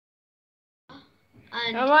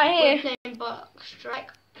And I'm right here. we're playing Box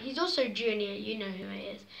Strike. He's also junior, you know who he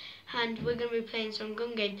is. And we're going to be playing some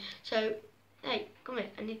gun game. So, hey, come here,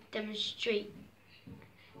 I need to demonstrate.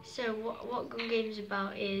 So, what gun game is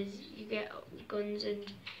about is you get guns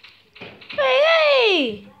and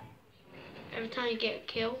Hey! every time you get a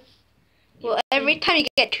kill. Well, every time you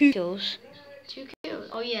get 2 kills. 2 kills?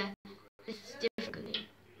 Oh yeah, this is difficult.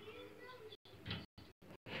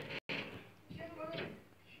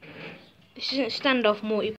 This isn't standoff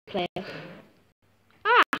multiplayer.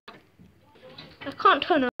 Ah! I can't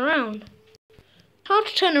turn around. It's hard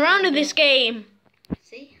to turn around in this game.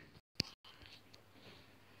 See?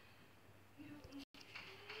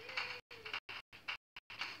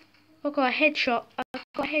 I got a headshot.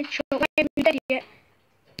 Why haven't you dead yet?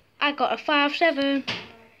 I got a 5.7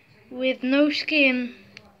 with no skin.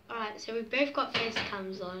 Alright, so we both got face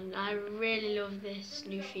cams on. I really love this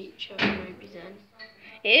new feature of Mobizen.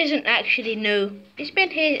 It isn't actually new. It's been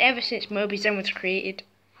here ever since Mobizen was created.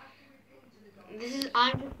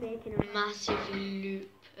 I'm just making a massive loop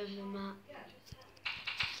of the map.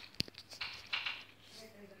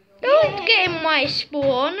 Don't get in my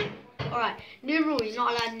spawn. Alright, new rule, you're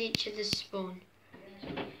not allowed in each other's spawn.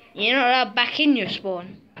 You're not allowed back in your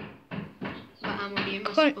spawn. But I'm already in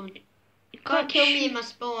my Can't- spawn. You Can't kill me in my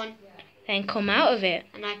spawn. Then come out of it.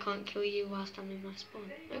 And I can't kill you whilst I'm in my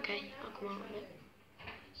spawn. Okay, I'll come out of it.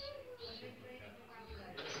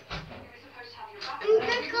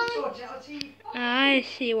 I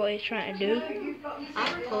see what he's trying to do.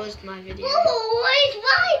 I've paused my video. Why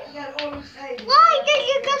did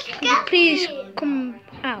you just Could you get please me? come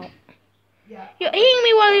out? You're hitting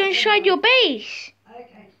me while you're inside your base.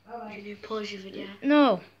 Can you pause your video?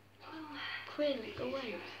 No. Quinn, go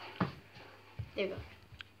away. There you go.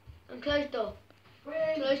 And close door.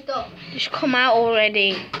 Close door. Just come out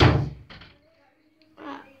already.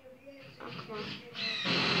 Alright. Oh, come on.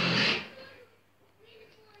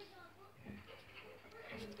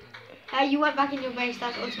 Hey, you went back in your base,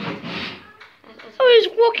 that's automatic. I was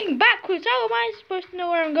walking backwards. How am I supposed to know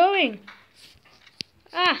where I'm going?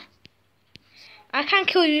 Ah. I can't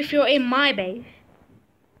kill you if you're in my base.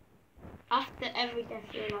 After every death,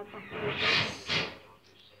 you're like back in your base.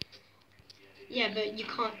 Yeah, but you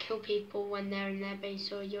can't kill people when they're in their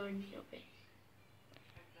base or you're in your base.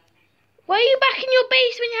 Why are you back in your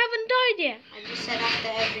base when you haven't died yet? I just said after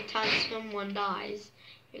every time someone dies,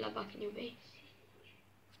 you're like back in your base.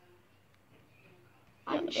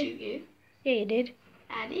 I didn't shoot you. Yeah, you did.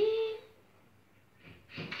 I did.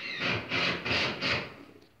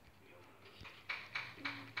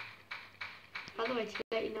 By the way, to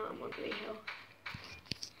let you know, I'm on Green Hill.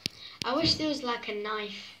 I wish there was like a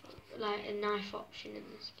knife option in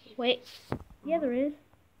this game. Wait. Yeah, there is.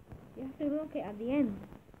 You have to look it at the end.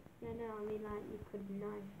 No, I mean like you could knife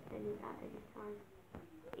at any time.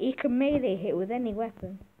 You can melee hit with any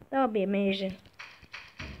weapon. That would be amazing.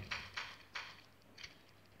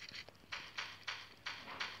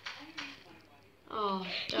 Oh,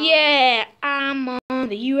 darn. Yeah, I'm on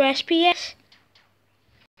the USPS.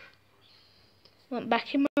 Went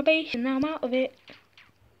back in my base and now I'm out of it.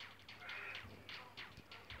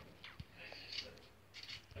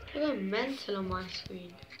 I got mental on my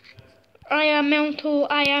screen. I am mental,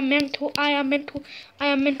 I am mental, I am mental, I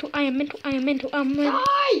am mental, I am mental, I am mental,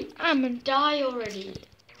 Die! Die already.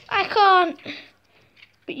 I can't.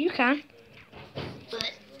 But you can.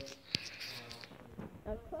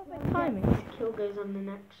 Perfect timing. Kill goes on the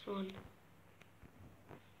next one.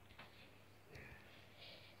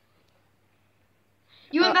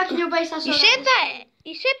 You went back in your base. I saw You said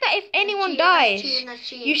that if anyone dies,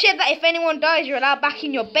 you said that if anyone dies, you're allowed back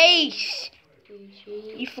in your base.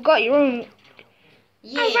 You forgot your own.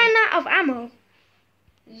 Yeah. I ran out of ammo.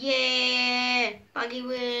 Yeah. Buggy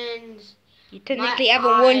wins. You technically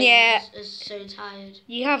haven't won yet. I'm so tired.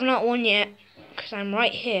 You have not won yet, because I'm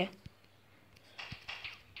right here.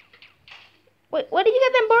 Wait, where did you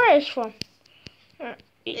get them burritos from?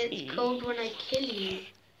 It's cold when I kill you.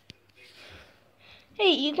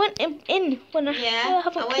 Hey, you went in when I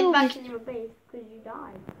haven't I went killed back you. in your base because you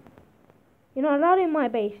died. You're not allowed in my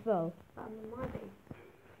base, though. I'm in my base.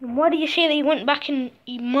 And why do you say that you went back in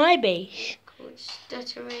my base? Called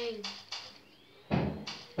stuttering.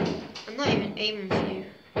 I'm not even aiming for you.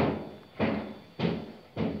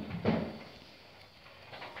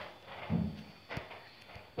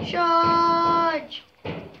 Charge!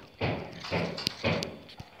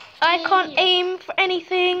 I can't aim for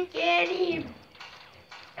anything. Get him!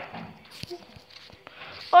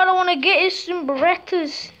 All I want to get is some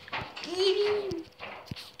Berettas. Get him!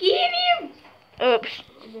 Get him! Oops.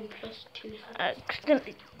 I'm on +2.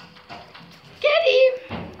 Accidentally. Get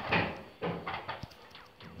him!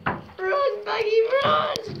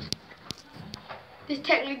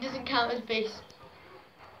 technically doesn't count as base.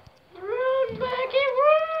 Run, Maggie,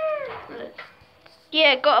 run! Look.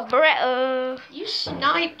 Yeah, got a Beretta. You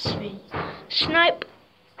sniped me. Snipe.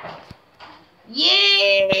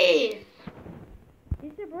 Yeah!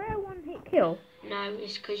 Is the Beretta one hit kill? No,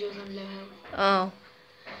 it's because you're on low health. Oh.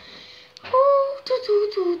 Oh, do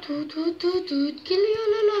do do do do do do. Kill you,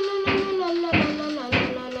 la la la la la la la la la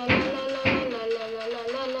la la la la.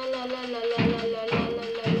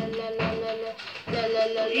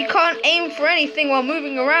 You can't aim for anything while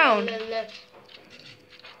moving around.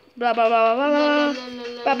 Blah blah blah blah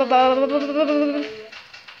blah blah blah blah blah blah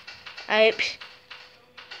blah. Oops.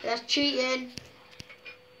 That's cheating.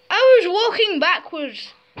 I was walking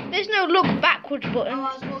backwards. There's no look backwards Oh, button.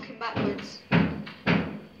 I was walking backwards.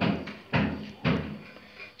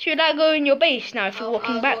 Should I go in your base now if you're I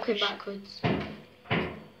walking was backwards? walking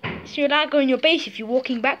backwards. Should I go in your base if you're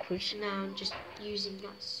walking backwards? Now I'm just using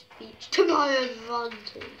that speech to my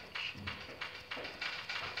advantage.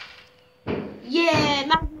 Yeah,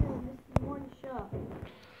 Magnum, this is one shot.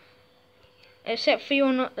 Except for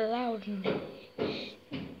you're not allowed.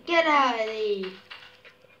 Get out of there.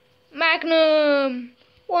 Magnum!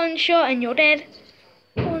 One shot and you're dead.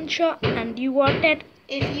 One shot and you are dead.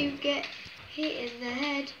 If you get hit in the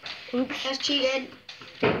head, Oops. that's cheating.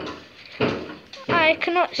 I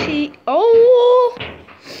cannot see. Oh!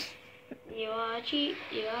 You are a cheat,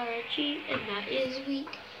 and that is weak.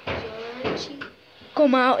 You're a cheat.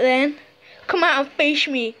 Come out then. Come out and face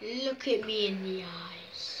me. Look at me in the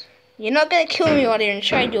eyes. You're not gonna kill me while you're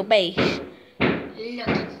inside your base. Look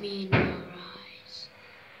at me in your eyes.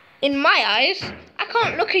 In my eyes? I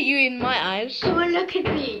can't look at you in my eyes. Come on, look at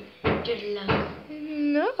me. Just look.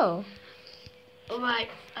 No. Alright,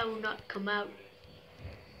 I will not come out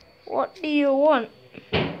What do you want?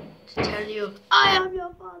 to tell you I am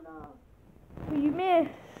your father. You missed.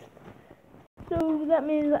 So that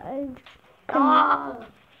means that I... Ah.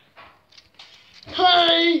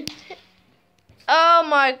 Hey. Oh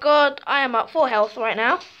my god, I am at full health right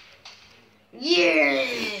now. Yeah.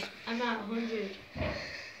 I'm at 100.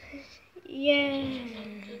 Yeah.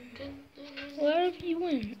 Where have you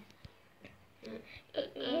went?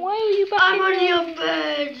 Why are you back I'm in on there? your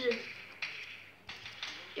bed.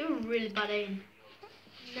 You're really bad aim.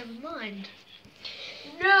 Never mind.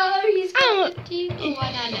 No, he's got the team. Oh,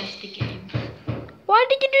 I left the game. Why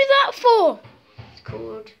did you do that for? It's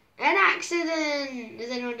called an accident. Has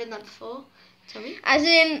anyone done that before? Tell me. As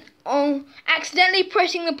in, accidentally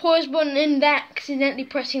pressing the pause button and accidentally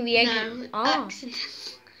pressing the exit. No, Ah.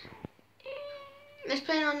 accident. Let's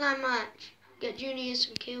play an online match. Get Junior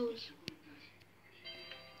some kills.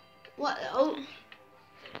 What? Oh.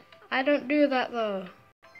 I don't do that though.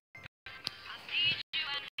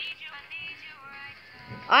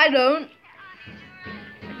 I don't.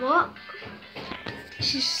 What?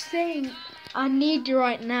 She's saying, I need you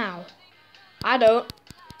right now. I don't.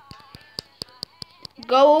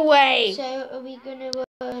 Go away. So are we gonna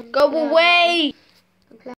Go away.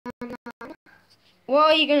 play online?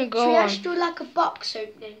 What are you gonna go Should we on? actually do like a box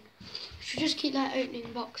opening? Should we just keep like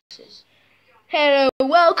opening boxes? Hello,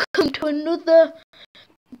 welcome to another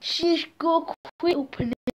Cisco quick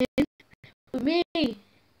opening with me.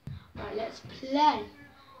 Right, let's play.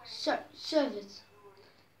 Servers.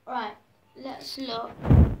 Right, let's look.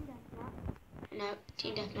 No,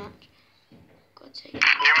 team deathmatch. God's sake. New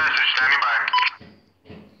message, standing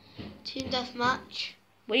by. Team deathmatch.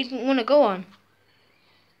 What do you want to go on?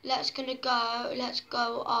 Let's go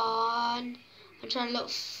on. I'm trying to look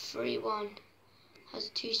free one. Has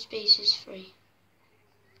 2 spaces free.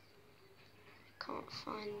 Can't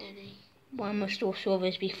find any. Why must all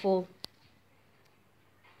servers be full?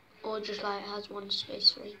 Or just like it has 1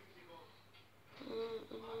 space free.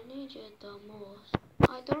 I need you the most.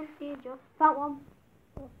 I don't need you. That one.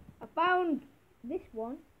 I found this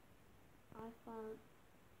one. I found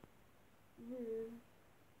room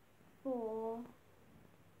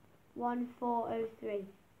 1403.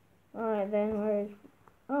 Alright then, where is...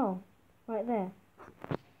 Oh, right there.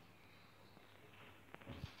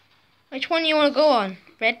 Which one do you want to go on?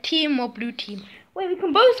 Red team or blue team? Wait, we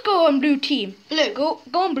can both go on blue team. Blue. Go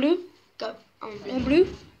on blue. Go. I'm blue. On blue.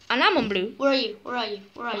 And I'm on blue. Where are you? Where are you?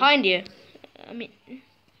 Where are you? Behind you. I mean...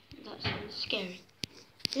 That sounds scary.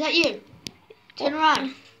 Is that you? Turn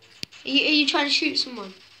around. Are you trying to shoot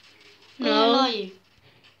someone? Where the hell No. are you?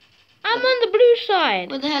 I'm on the blue side.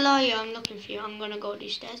 Where the hell are you? I'm looking for you. I'm gonna go up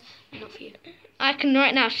these stairs. I'm not for you. I can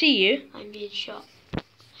right now see you. I'm being shot.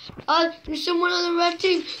 Oh, there's someone on the red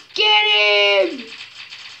team. Get him!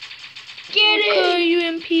 Get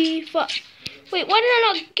him! UMP. Fuck. Wait, why did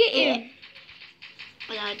I not get him?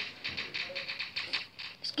 I died.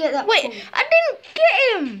 Let's get that. Wait, phone. I didn't get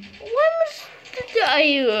him? Why must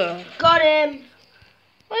I? Got him.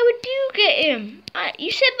 Why would you get him?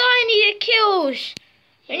 You said that I needed kills,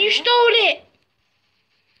 and you stole it.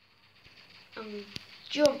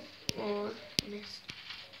 Jump. Oh, missed.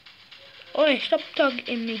 Oi, stop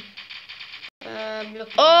tugging me. Look.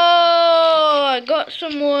 Oh, I got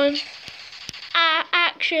someone. I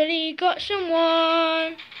actually got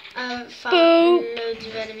someone. Found Boo. loads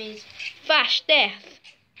of enemies. Fast death.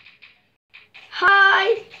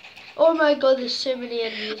 Hi. Oh my god, there's so many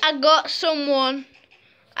enemies. I got someone.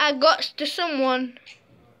 I got to someone.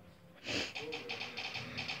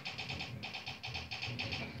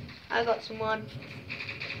 I got someone.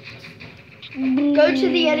 Go to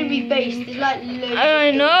the enemy base. There's like loads.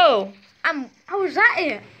 I know. I was at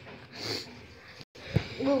it.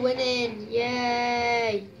 We're winning.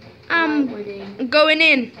 Yay. I'm winning. going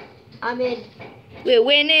in. I'm in. We're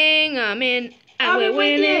winning. I'm in. And we're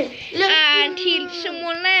winning. Look. And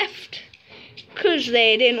someone left. Because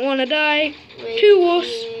they didn't want to die Wait, to us.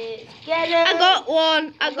 Get him. I got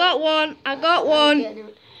one. I got one. I got I'm one. getting him.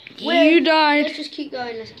 You Let's died. just keep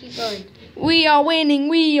going. Let's keep going. We are winning.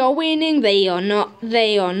 We are winning. They are not.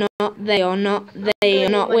 They are not. They are not. They are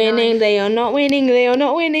not winning. They are not winning. They are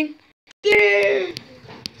not winning.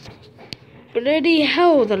 Bloody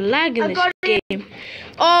hell, the lag in this game.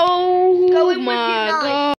 Oh Go in with my your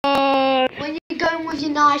knife. god. When you're going with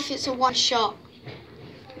your knife, it's a one shot.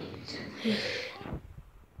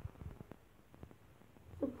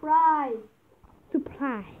 Surprise.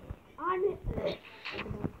 Supply.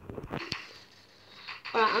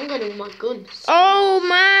 Alright, I'm going with my guns. Oh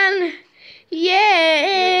man.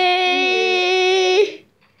 Yay.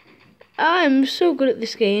 I'm so good at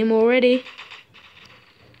this game already.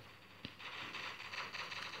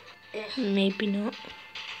 Maybe not.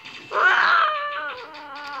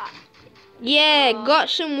 Yeah, got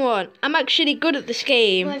someone. I'm actually good at this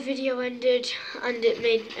game. My video ended and it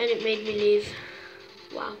made me leave.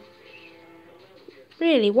 Wow.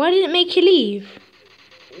 Really? Why did it make you leave?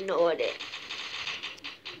 No idea.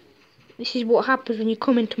 This is what happens when you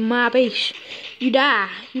come into my base. You die.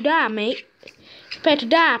 You die, mate. Prepare to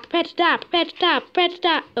die. Prepare to die. Prepare to die. Prepare to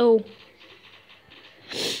die. Oh.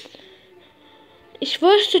 It's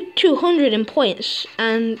first to 200 in points,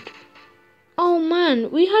 and oh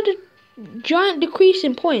man, we had a giant decrease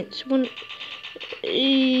in points when.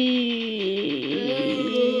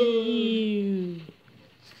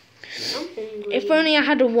 If only I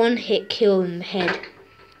had a one-hit kill in the head.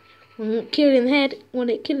 One hit kill in the head. One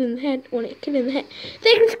hit kill in the head. One hit kill in the head.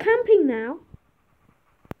 They're just camping now.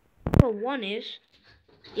 Well, one is.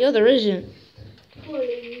 The other isn't.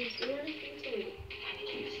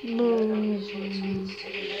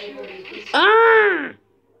 Ah!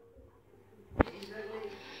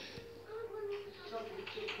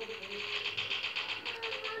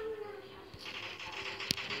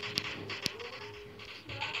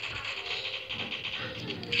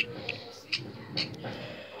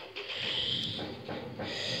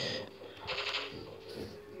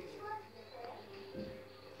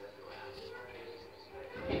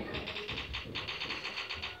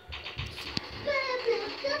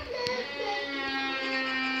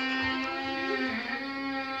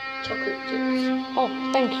 Chocolate chips. Oh,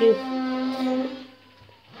 thank you.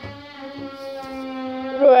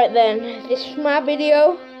 Right then, this is my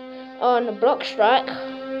video on Block Strike.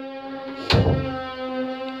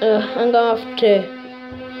 I'm gonna have to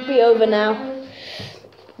be over now.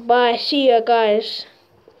 Bye, see ya guys.